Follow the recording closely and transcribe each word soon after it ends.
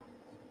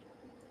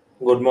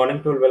Good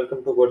morning to all.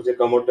 Welcome to Gorje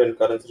Commodity and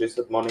Currency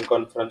Research Morning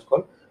Conference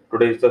Call.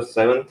 Today is the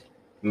 7th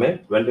मई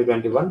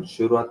 2021।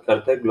 शुरुआत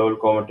करते हैं global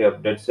commodity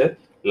update से।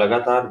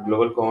 लगातार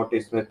global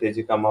commodities में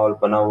तेजी का माहौल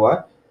बना हुआ है।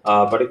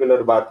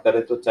 पर्टिकुलर बात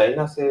करें तो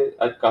चाइना से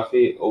आज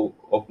काफी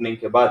ओपनिंग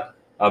के बाद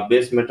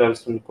बेस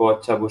मेटल्स को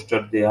अच्छा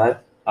बूस्टर दिया है।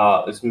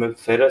 इसमें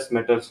फेरस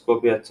मेटल्स को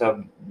भी अच्छा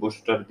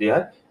बूस्टर दिया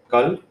है।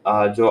 कल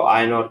जो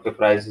आयरन ओर के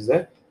प्राइसेस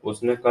है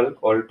उसने कल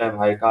ऑल टाइम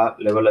हाई का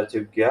लेवल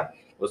अचीव किया।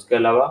 उसके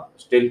अलावा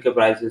स्टील के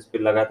प्राइसेस भी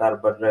लगातार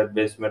बढ़ रहे हैं।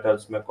 बेस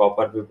मेटल्स में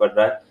कॉपर भी बढ़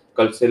रहा है।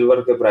 कल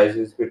सिल्वर के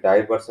प्राइसेस भी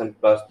 2.5%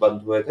 प्लस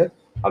बंद हुए थे।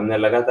 हमने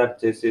लगातार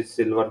जैसे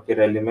सिल्वर की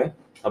रैली में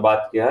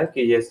बात किया है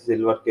कि ये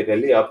सिल्वर की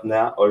रैली अब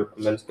नया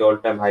मींस के ऑल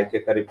टाइम हाई के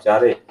करीब जा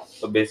रही।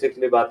 तो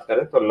बेसिकली बात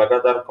करें तो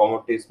लगातार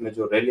कमोडिटीज में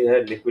जो रैली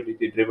है,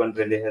 लिक्विडिटी ड्रिवन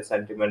रैली है,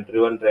 सेंटीमेंट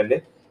ड्रिवन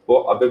रैली, वो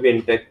अभी भी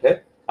इंटेक्ट है।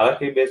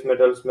 हालांकि बेस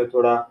मेटल्स में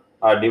थोड़ा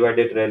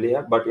डिवाइडेड रैली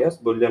है, बट यस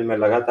बुलियन में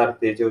लगातार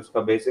तेजी है।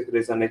 उसका बेसिक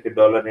रीजन है कि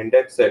डॉलर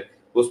इंडेक्स है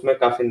उसमें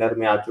काफी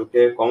नरमी आ चुके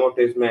हैं।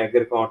 कमोडिटीज में,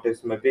 एग्री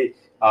कमोडिटीज में भी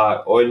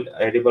oil,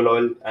 edible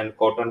oil and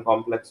cotton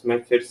complex में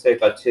फिर से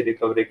एक अच्छी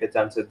रिकवरी के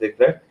चांसेस दिख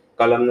रहे हैं।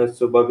 कल हमने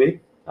सुबह भी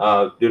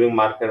during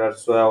market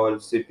soya oil,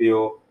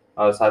 CPO,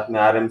 साथ में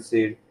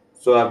आरएमसी,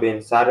 सोयाबीन,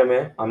 सारे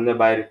में हमने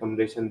बाय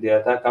रिकमेंडेशन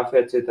दिया था। काफी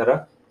अच्छी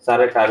तरह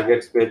सारे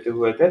टारगेट्स पे अचीव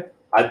हुए थे।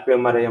 आज भी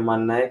हमारा यह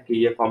मानना है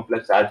कि ये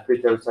कॉम्प्लेक्स आज भी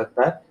चल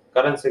सकता है।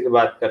 करेंसी की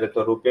बात करें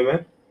तो रुपये में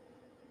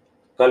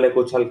कल एक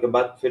उछाल के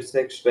बाद फिर से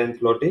एक स्ट्रेंथ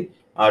लौटी।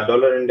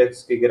 डॉलर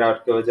इंडेक्स की गिरावट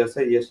की वजह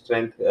से ये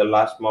स्ट्रेंथ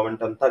लास्ट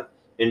मोमेंटम तक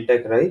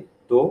इंटेक रही।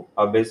 तो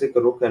बेसिक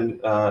रुक एंड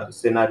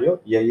सिनारियो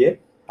यही है।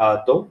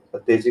 तो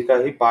तेजी का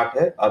ही पार्ट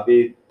है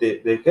अभी।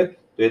 देखे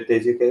तो ये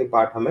तेजी के ही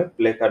पार्ट हमें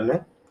प्ले करने।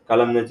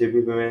 कल हमने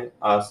जीबीपी में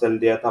सेल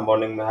दिया था,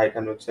 मॉर्निंग में हाई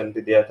कन्विक्शन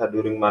भी दिया था,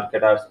 ड्यूरिंग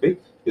मार्केट आवर्स भी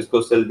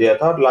इसको सेल दिया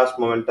था और लास्ट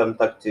मोमेंटम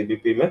तक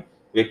जीबीपी में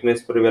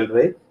वीकनेस प्रिवेल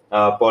रही।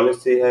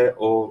 पॉलिसी है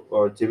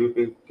वो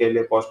जीबीपी के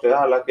लिए पॉजिटिव है।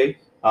 हालांकि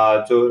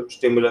जो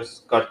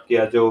स्टिमुलस कट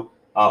किया, जो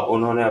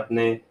उन्होंने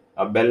अपने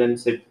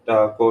बैलेंस शीट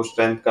को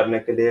स्ट्रेंथ करने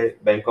के लिए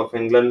बैंक ऑफ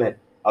इंग्लैंड ने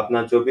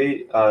अपना जो भी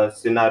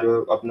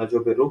सिनारियो, अपना जो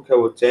भी रुख है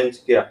वो चेंज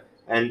किया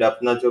एंड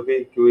अपना जो भी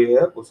क्यूई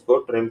है उसको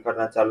ट्रिम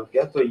करना चालू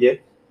किया। तो ये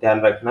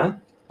ध्यान रखना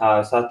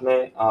है। साथ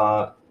में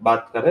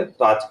बात करें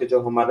तो आज के जो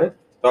हमारे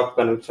टॉप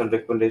कन्विक्शन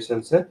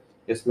रिकमेंडेशन है,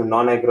 इसमें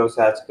नॉन एग्रो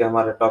से आज के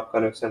हमारे टॉप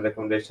कन्विक्शन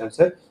रिकमेंडेशन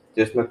है,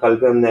 जिसमें कल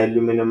भी हमने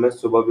एल्यूमिनियम में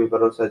सुबह भी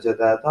भरोसा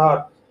जताया था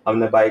और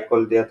हमने बाई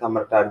कॉल दिया था।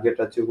 हमारा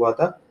टारगेट अचीव हुआ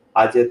था।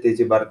 आज ये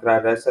तेजी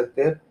बरकरार रह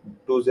सकते हैं।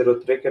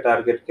 203 के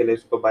टारगेट के लिए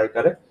इसको बाय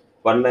करें।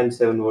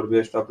 197 वुड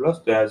बी स्टॉप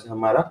लॉस। तो आज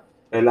हमारा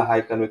पहला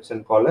हाई कन्विक्शन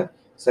कॉल है।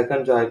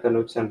 सेकंड जो हाई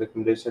कन्विक्शन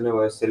रिकमेंडेशन है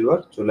वो है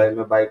सिल्वर, जुलाई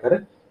में बाय करें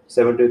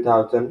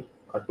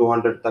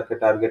 70,200 तक के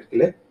टारगेट के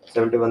लिए।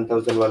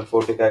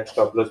 71,140 का एक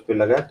स्टॉप लॉस भी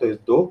लगा है। तो ये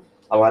दो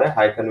हमारे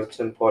हाई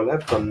कन्विक्शन कॉल है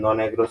from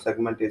non agro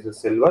segment is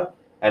silver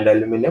and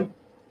aluminium.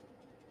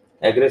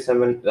 Agree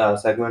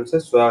segment से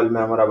सोया ऑयल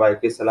में हमारा बाय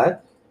की सलाह है।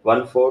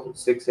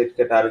 1468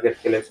 के टारगेट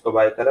के लिए इसको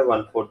बाय करें।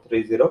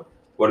 1430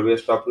 वुड बी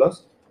स्टॉप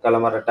लॉस। कल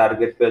हमारा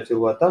टारगेट पे अचीव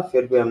हुआ था,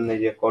 फिर भी हमने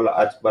ये कॉल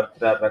आज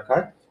बरकरार रखा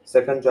है।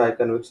 सेकंड जो हाई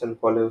कन्विक्शन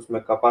कॉल है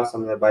उसमें कपास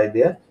हमने बाय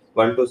दिया।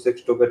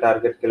 1262 के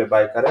टारगेट के लिए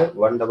बाय करें।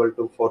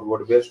 1224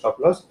 वुड बी स्टॉप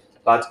लॉस।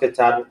 तो आज के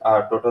चार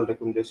टोटल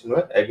रिकमेंडेशन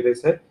हुए एग्री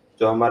से।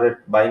 जो हमारे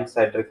बाइंग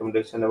साइड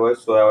रिकमेंडेशन है वो है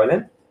सोया ऑयल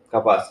एंड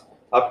कपास।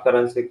 अब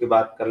करेंसी की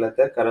बात कर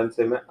लेते हैं।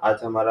 करेंसी में आज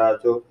हमारा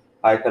जो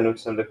हाई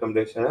कन्विक्शन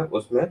रिकमेंडेशन है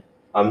उसमें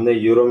हमने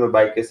यूरो में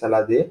बाय की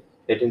सलाह दी है।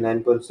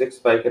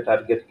 89.65 के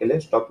टारगेट के लिए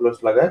स्टॉप लॉस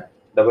लगा है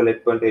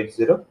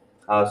 88.80।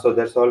 So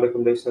that's all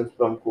recommendations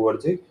from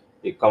Kuwarji,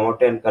 a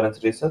commodity and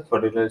currency research.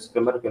 For detailed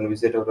disclaimer, you can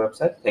visit our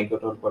website. Thank you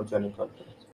all for joining conference.